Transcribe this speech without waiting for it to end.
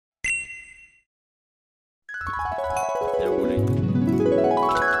They're willing.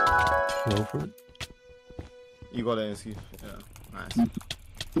 Go for it. You got it, Insky. Yeah,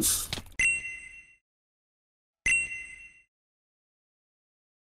 nice.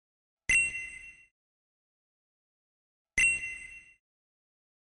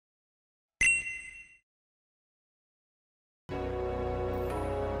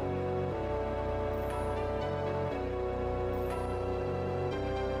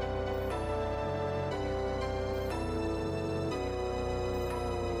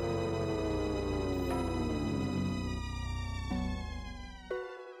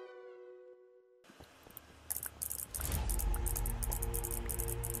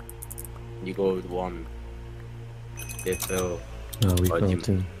 You go with one. They fail. No, we fell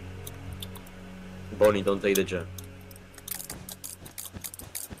too. Bonnie, don't take the gem.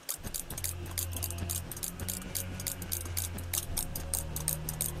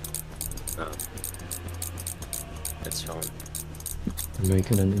 No. That's fine. We're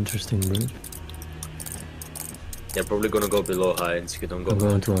making an interesting bridge. They're probably gonna go below high and you don't go. We're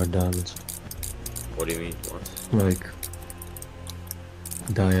going to our diamonds. What do you mean? What? Like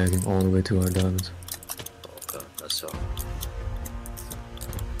diagonal all the way to our diamonds. Okay, that's all.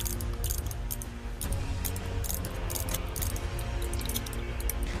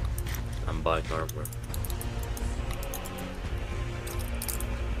 I'm buying armor.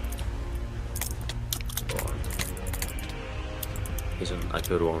 Go on. He's on. I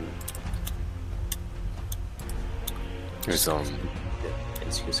killed one. He's on. Yeah,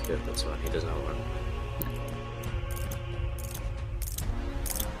 he's good. That's why he doesn't have armor.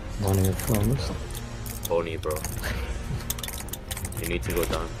 Bonnie had promised. Bonnie, bro. You need to go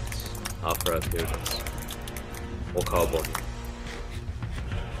down. After I clear this. Walk out, Bonnie.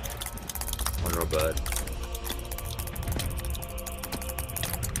 On your bed.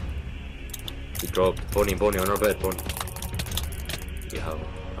 He dropped. Bonnie, on your bed, Bonnie. You have it.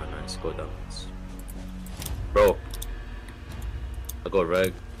 Oh, nice. Go down. Bro. I got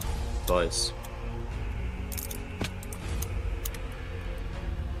reg. Twice.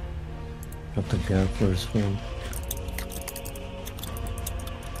 Got the gap for his phone.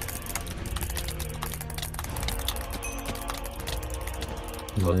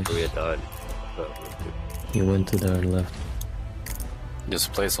 Got 3 died. He went to there and left.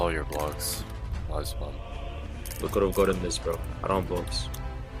 Just place all your blocks. Nice one. We could have gotten this, bro. I don't blocks.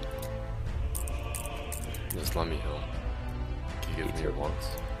 Just let me heal. Can you give me your blocks?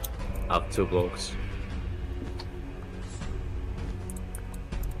 I have 2 blocks.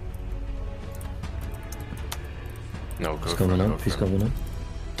 No, go He's for coming it, up, he's coming up.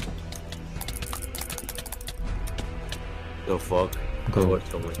 The fuck? Go.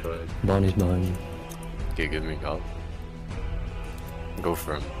 What's so much right? Bonnie's behind you. Can you give me help? Go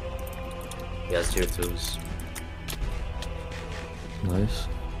for him. He has tier 2s. Nice.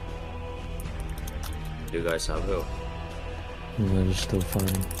 You guys have it? Yeah, they're still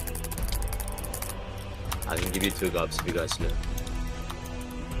fighting. I can give you 2 gobs if you guys live.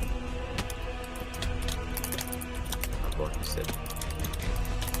 I'm going instead.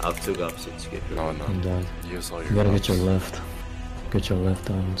 I have 2 gobs, it's good. No, no. I'm dead. Use all your You gotta blocks. get your left. Get your left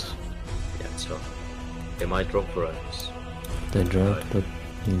diamonds. Yeah, so. They might drop for us. They dropped, but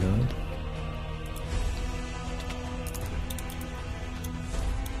he died.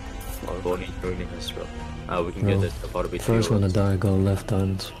 Bonnie joining us, bro. We can get it. About to be First one to die, go left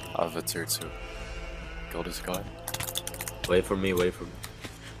diamonds. I have a tier 2. Kill this guy. Wait for me, wait for me.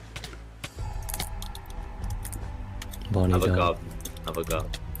 Bonnie Have a died. gob. Have a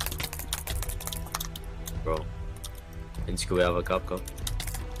gob. Bro. Insky, we have a gob, go.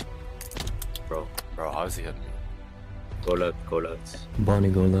 Bro. Bro, how is he hitting me? Go left, go left. Bonnie,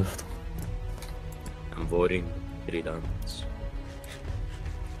 go left. I'm voting 3 diamonds.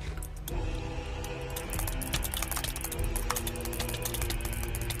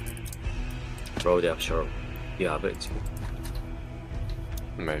 Bro, they have sharp. You have it.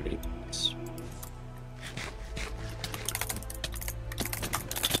 Maybe.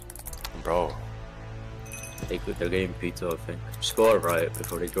 Bro. They're getting pizza, I think. Score right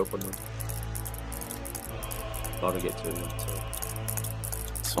before they drop on them. Gotta get to them, so.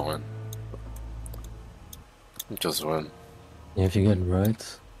 It's fine. Just win. Yeah, if you get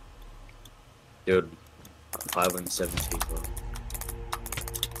right. Dude, 5 and 17, bro.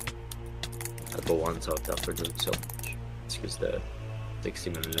 I got 1 top after doing so much. It's because they're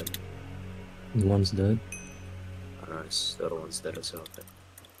 16 and 11. One's dead. Oh, nice. The other one's dead as well.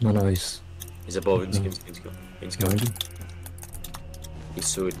 No, no, he's He's above Insky. behind you. He's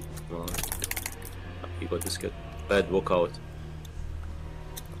sued. No. He got this good. Bad, walk out.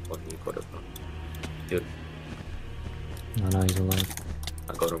 Oh, he got it, bro. Dude, No, no, he's alive.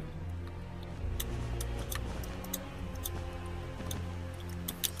 I got him.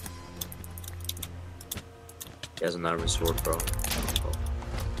 He has an iron sword, bro.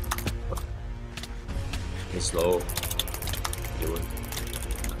 Oh. He's low. You win.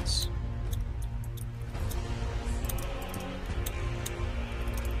 Nice.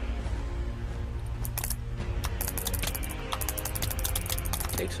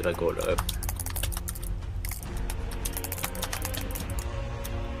 Next, should I go left?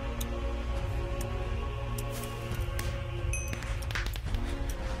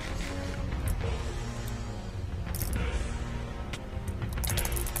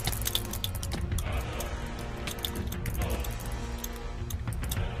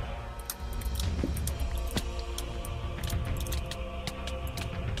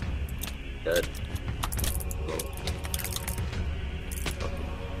 Dead. Low. Okay.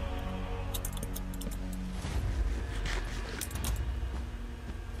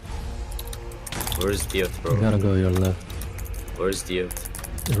 Where's the earth, bro? You gotta go your left. Where's the earth?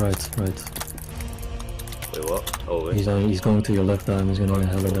 Right. Wait, what? Oh, wait. He's going to your left arm. He's gonna get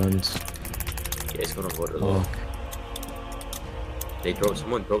hella diamonds. Yeah, he's gonna go to the low. Oh,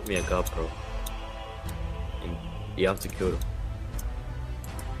 Someone dropped me a gap, bro. And you have to kill him.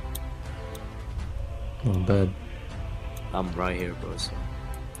 oh bad. I'm right here, bro, so.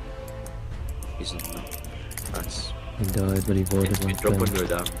 He's nice. He died, but he voided It's been like drop that. under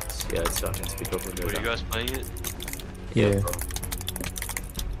diamonds. Yeah, it's done. It's been drop under Were you diamonds. guys playing it? Yeah. Bro.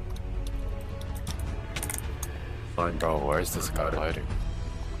 Fine, bro. Bro, where's this guy hiding?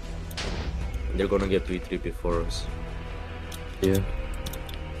 They're gonna get P3 before us. Yeah.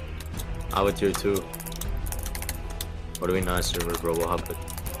 I would tier 2. What do we nice server, bro? What happened?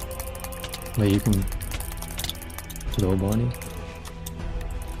 Wait, you can go Bonnie.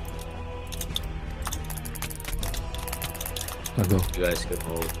 I go. You guys can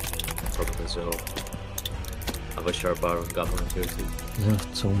hold. Probably so. I have a sharp arrow and got one on tier 2. You have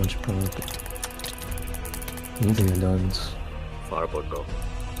so much power. Anything in diamonds. Fireboard, bro.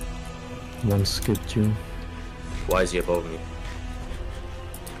 One skipped you. Why is he above me?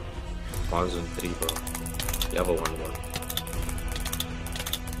 1's and 3, bro. You have a 1-1.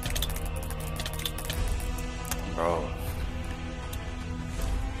 Bro,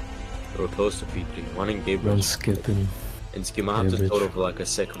 We're close to P3. One in Gabriel. One skipping. And Skim, I have to Average. total for like a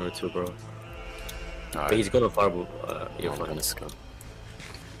second or two, bro. But alright. he's gonna fireball. You're I'm fine. gonna skip.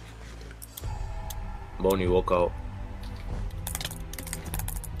 Bonnie, walk out.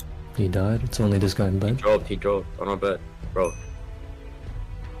 He died. It's only this guy in bed. He dropped. On our bed. Bro.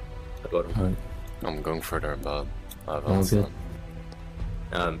 I got him. Alright. I'm going further, but I have All answer.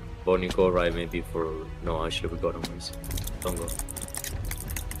 good. Bonnie, go right maybe for... No, actually we got him. Don't go.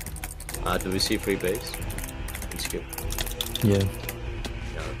 Do we see free base? Let's skip. Yeah.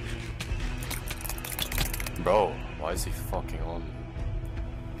 Yeah. Bro, why is he fucking on me?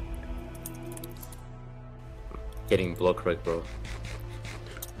 Getting block right, bro.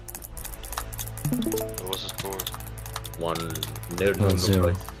 What was the score? 1... Near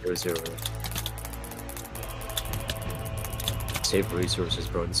 1-0. 0-0. Save resources,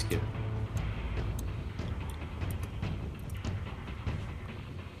 bro, and skip.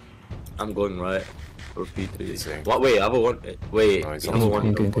 I'm going right for P3. Same. What? Wait, I have a one. Wait, No, it's you have a not.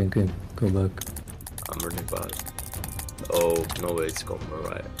 one. Okay. Go back. I'm running back. Oh, no way, it's going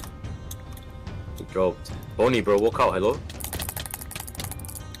right. He dropped. Bonnie, bro, walk out, hello?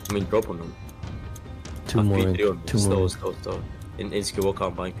 I mean, drop on him. Two Have more. P3 on me. Two more. Slow. In skill, walk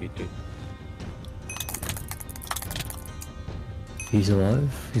out, buying P3. He's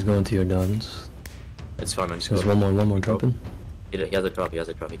alive. He's going to your diamonds. It's fine, I'm just There's going. one more dropping. He has a drop, he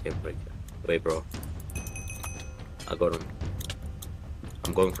can't break it. Wait, bro. I got him.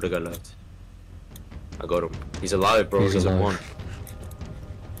 I'm going for the guy left. I got him. He's alive, bro. He's He's a alive. 1.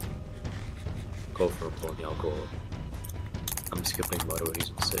 Go for him, Bonnie. I'll go. I'm skipping, by the way.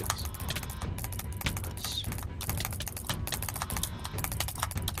 He's on 6. Nice.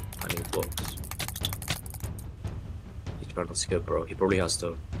 I need blocks. He's trying to skip, bro. He probably has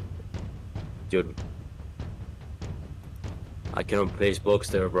to. Dude. I cannot place blocks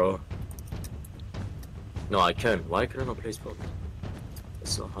there, bro. No, I can. Why can I not place blocks?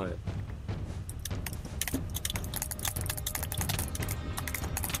 It's so high.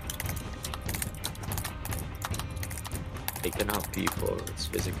 They can have people. It's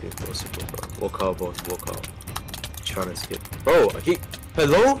physically impossible, bro. Walk out, Bonnie. Walk out. He's trying to skip. Bro,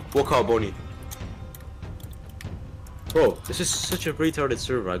 hello? Walk out, Bonnie. Bro, this is such a retarded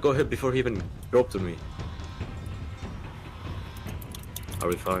server. I got hit before he even dropped on me. Are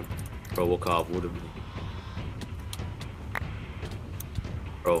we fine? Bro, walk out, wouldn't me.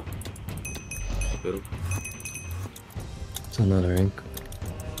 Bro. Good. It's another ink.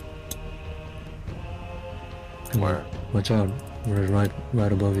 Come Where? on. Watch out. We're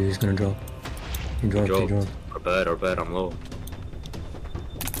right above you. He's gonna drop. He dropped. Or bad, I'm low.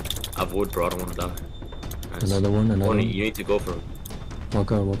 I've wood, bro. I don't wanna die. Nice. Another one. You need to go for him.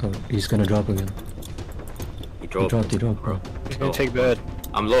 Walk out. He's gonna drop again. He dropped, bro. He's gonna take bed.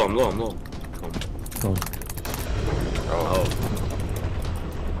 I'm low. Come on. Go on. Oh.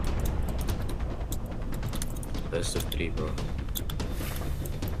 Best of 3, bro.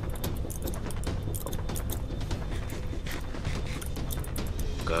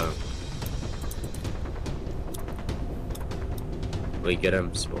 Go. Wait, get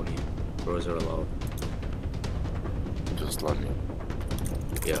him, Spony. Bros are allowed. Just let me.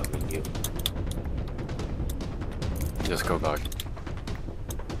 Yeah, me and you. Just go back.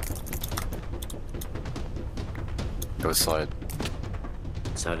 Go side.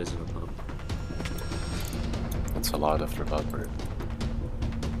 Side isn't allowed. It's allowed after that bird.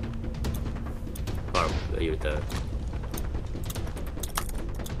 Oh, you're dead.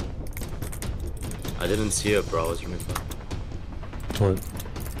 I didn't see it, bro. I was unified. What?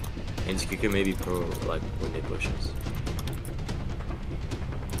 And you can maybe pro like when they push us.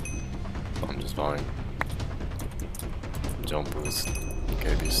 I'm just buying. Jump boost.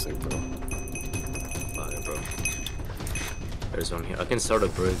 KB stick, bro. Fine, bro. There's one here. I can start a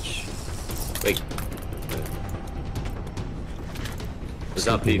bridge. Wait. There's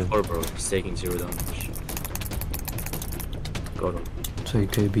not P4, bro. He's taking 0 damage. Got him.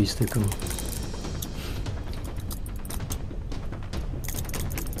 Take KB stick him.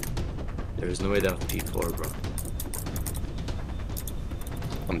 There's no way to have P4, bro.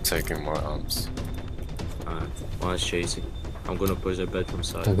 I'm taking more amps. One's chasing. I'm gonna push a bed from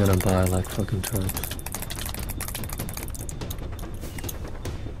side. They're gonna buy like fucking traps.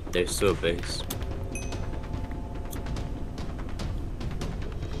 They're still base.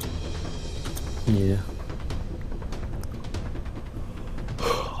 Yeah.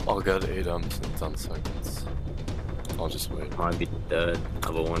 I'll get 8 amps in 10 seconds. I'll just wait. Might be dead. I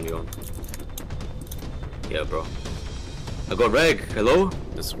have a 1v1. Yeah, bro. I got reg. Hello?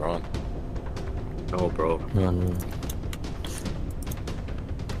 Just run. No, bro. Run.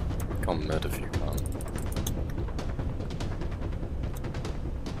 Come mid if you can.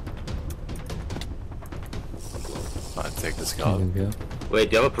 I take this guy. Yeah. Wait,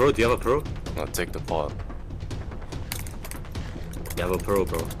 do you have a pro? No, take the pot. You have a pro,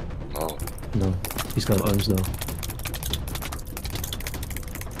 bro. No. No. He's got arms though.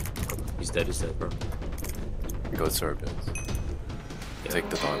 He's dead, bro. Go service. Yeah. Take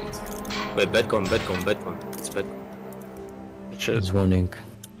the diamond. Wait, bedcon. It's bed. Shit. He's one ink.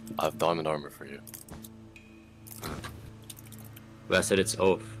 I have diamond armor for you. Wait, I said it's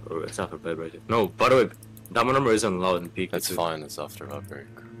off. Or it's after bed right here. No, by the way, diamond armor isn't allowed in Pika. It's fine, it's after that break.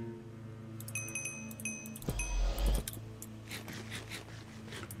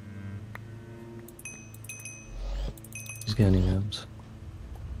 He's getting arms.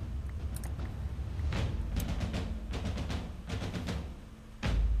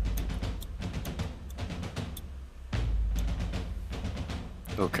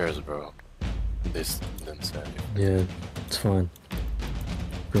 Who cares, bro? This didn't say anything. Yeah, it's fine.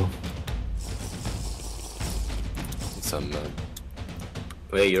 Go. It's a mid.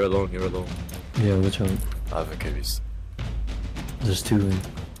 Wait, you're alone. Yeah, watch out. I have a KBs. There's 2 in.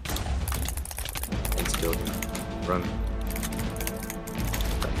 It's building. Run.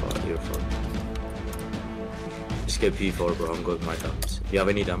 You're fine. Just get P4, bro. I'm good with my damage. Do you have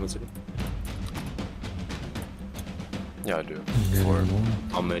any damage? Yeah, I do. Yeah, 4. more.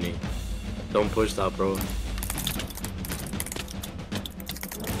 How many? Don't push that, bro.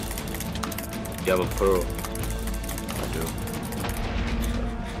 You have a pro. I do.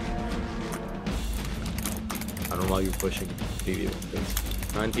 I don't know why you're pushing PV.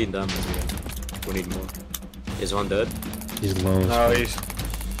 19 damage again. We need more. Is one dead? He's low. No, he's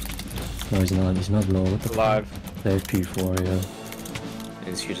No, he's not. He's not low. What the alive. fuck? There's P4, yeah.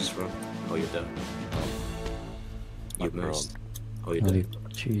 And you just run. Oh, you're dead. You Bro. missed. Oh, you're Holy dead.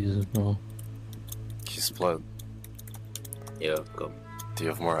 Jesus, bro. He split. Yeah, go. Do you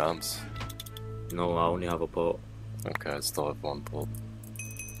have more amps? No, I only have a pot. Okay, I still have 1 pull.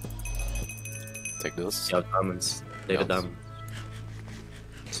 Take this. You have diamonds. Take the Yes. diamond.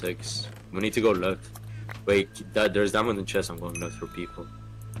 6. We need to go left. Wait, there's diamond in chest. I'm going left for people.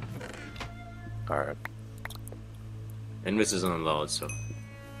 Alright. Invis isn't allowed, so.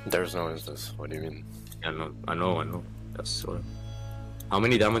 There's no instance. What do you mean? I know. That's what. How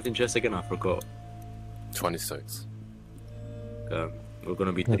many diamond in chest again? I forgot. 26. We're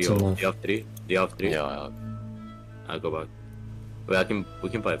gonna be That's 3-0. enough. Do you have 3? Do you have 3? Yeah, I have. I'll go back. Wait, we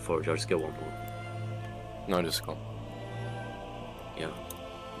can buy 4. Just get 1 more. No, just go. Yeah.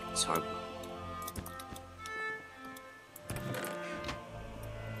 It's hard.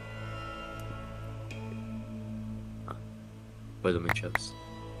 Put them in chest.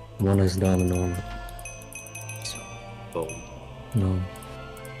 One is diamond armor. So, boom. No.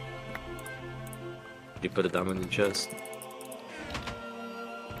 You put a diamond in chest.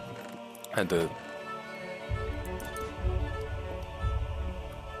 I did.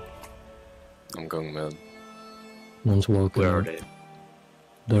 I'm going mid. One's walking Where are out. they?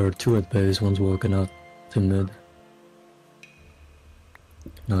 There are 2 at base, one's walking out to mid.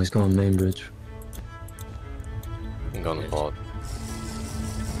 No, he's going main bridge. I'm going Yes. bot.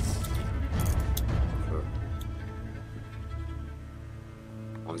 Sure.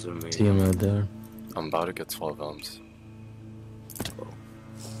 One's on main. See him right there. I'm about to get 12 amps.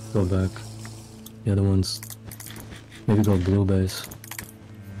 Go back. The other one's... Maybe go blue base.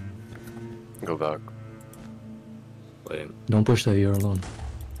 Go back. Wait, Don't push that here alone.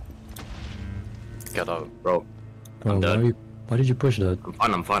 Get out. bro. Bro, I'm dead. why did you push that?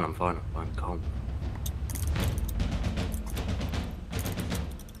 I'm fine. Calm.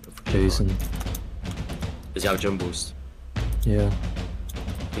 Jason. Does he have jump boost? Yeah,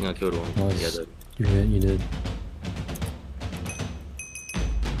 I think I killed one. Nice. Yeah, that. you did.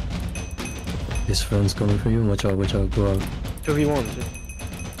 His friend's coming for you. Watch out, go out. 2v1.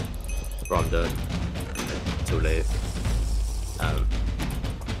 Bro, I'm dead. Too late.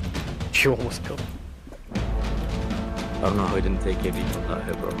 You almost killed him. I don't know how he didn't take KB from that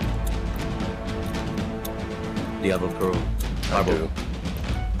hit, bro. Do you have a pro? I do.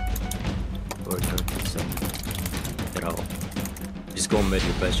 Or so, get out. Just go mid,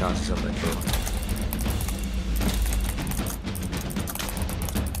 your best chances of it, bro.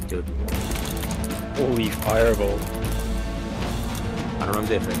 Dude, Holy fireball. I don't know if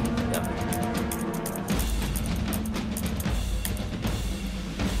they fit. Yeah.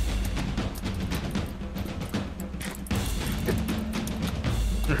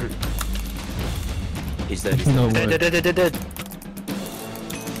 He's dead. No way. Dead.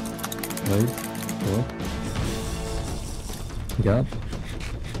 Wait. What? Gap.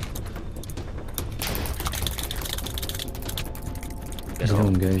 He's Get out.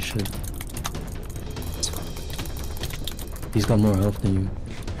 doing gay shit. He's got more health than you.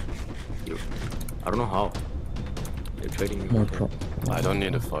 I don't know how. You're trading me. More pro. I don't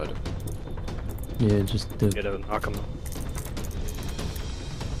need to fight it. Yeah, just dip. Get a knock him.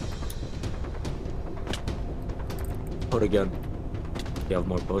 Put again. You have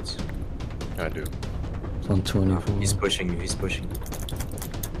more pods? I do. It's on 24. He's pushing you.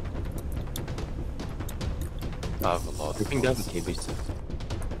 I have a lot. I think they have a KB still.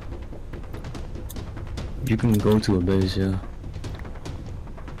 You can go to a base, yeah.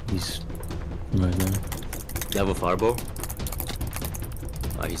 He's right there. They have a fireball?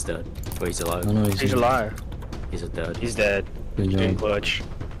 Ah, he's dead. Oh, he's alive. Oh no, He's alive. He's a dead. He's dead. Good Doing job. clutch.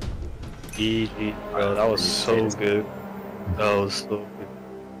 GG. Bro, that was so good. That was so good.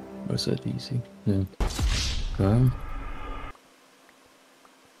 I said easy. Yeah. Okay.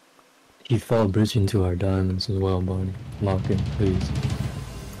 He fell bridge into our diamonds as well, Barney. Lock in, please.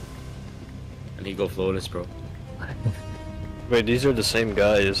 And he go flawless, bro. Wait, these are the same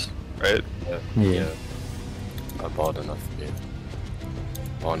guys, right? Yeah. I bought enough meat.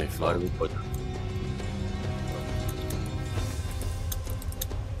 Bonnie Why do flood. we put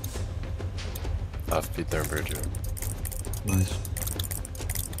I've beat their bridge here. Nice.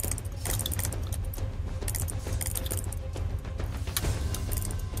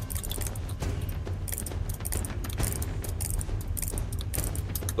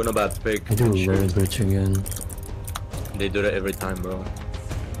 Gonna bad pick. I do a low bridge again. They do that every time, bro.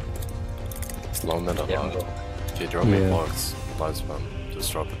 It's low mid a Yeah, lot. bro. If you drop me Yeah. blocks, lifespan,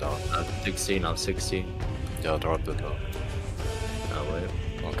 just drop it down. I'm 16, I'm 16. Yeah, drop it down. No way.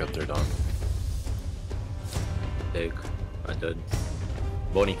 I'll get there down. Take. I did.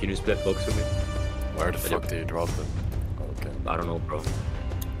 Bonnie, can you split blocks with me? Where the fuck do you drop it? Okay. I don't know, bro.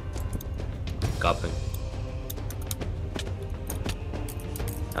 Capping.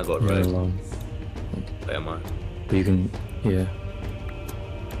 I got You're right. alone. Where am I? But you can, yeah.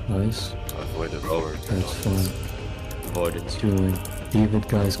 Nice. I've waited Bro, for it. That's fine. Avoided. Doing. David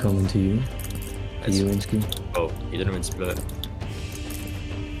guys coming to you. To you, Insky. Oh, he didn't even split.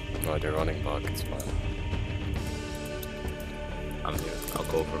 No, they're running back, it's fine. I'm here. I'll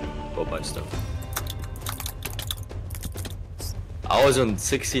go buy stuff. I was on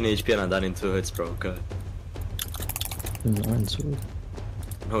 16 HP and I died in 2 hits, bro. God. An iron sword.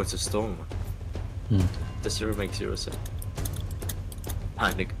 No, it's a stone. Hmm. The zero makes 0 sense.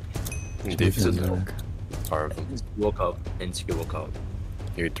 Panic. Deep is Yeah. milk. Arvin. Walk out. NCQ walk out.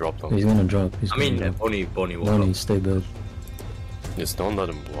 You dropped He's him. gonna drop. He's I gonna mean, drop. Bonnie walk Bonnie, out. stay back. Just don't let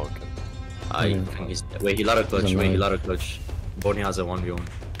him block it. I Yeah. think he's. Wait, he ladder clutch. He's Wait, he alive. ladder clutch. Bonnie has a 1v1.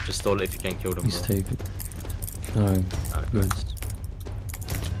 Just stall it if you can kill them, He's bro. taken. Alright, Alright, good. nice.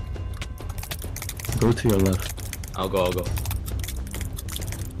 Go to your left. I'll go.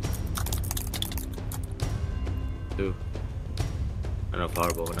 2. And a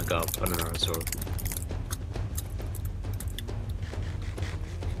fireball and a gap and another sword.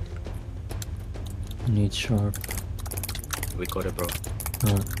 Need sharp. We got it, bro.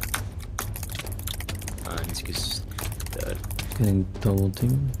 Alright, And he's dead. getting double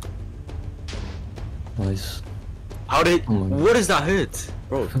team. Nice. How did? Oh my God. What is that hit,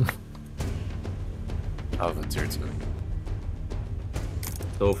 bro? Arvin tier 2.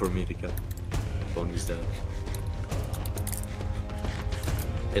 Low for me to get. Bonnie's dead.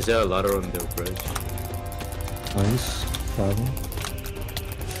 Is there a ladder on the bridge? Nice. Problem.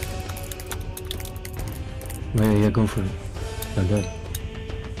 Yeah, go for it. Like that.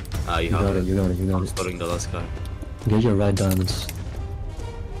 Ah, you You have got it, you got it, you got I'm it. stalling the last guy. Get your right diamonds.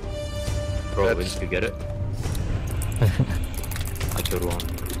 Bro, That's- Vince, you get it? I killed one.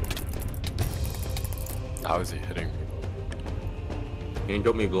 How is he hitting me? Can you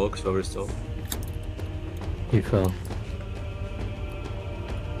drop me blocks over still? He fell.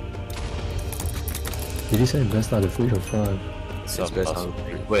 Did you say best out of 3 or 5? Some best last out.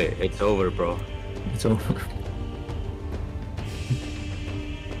 three. Wait, it's over, bro. It's over.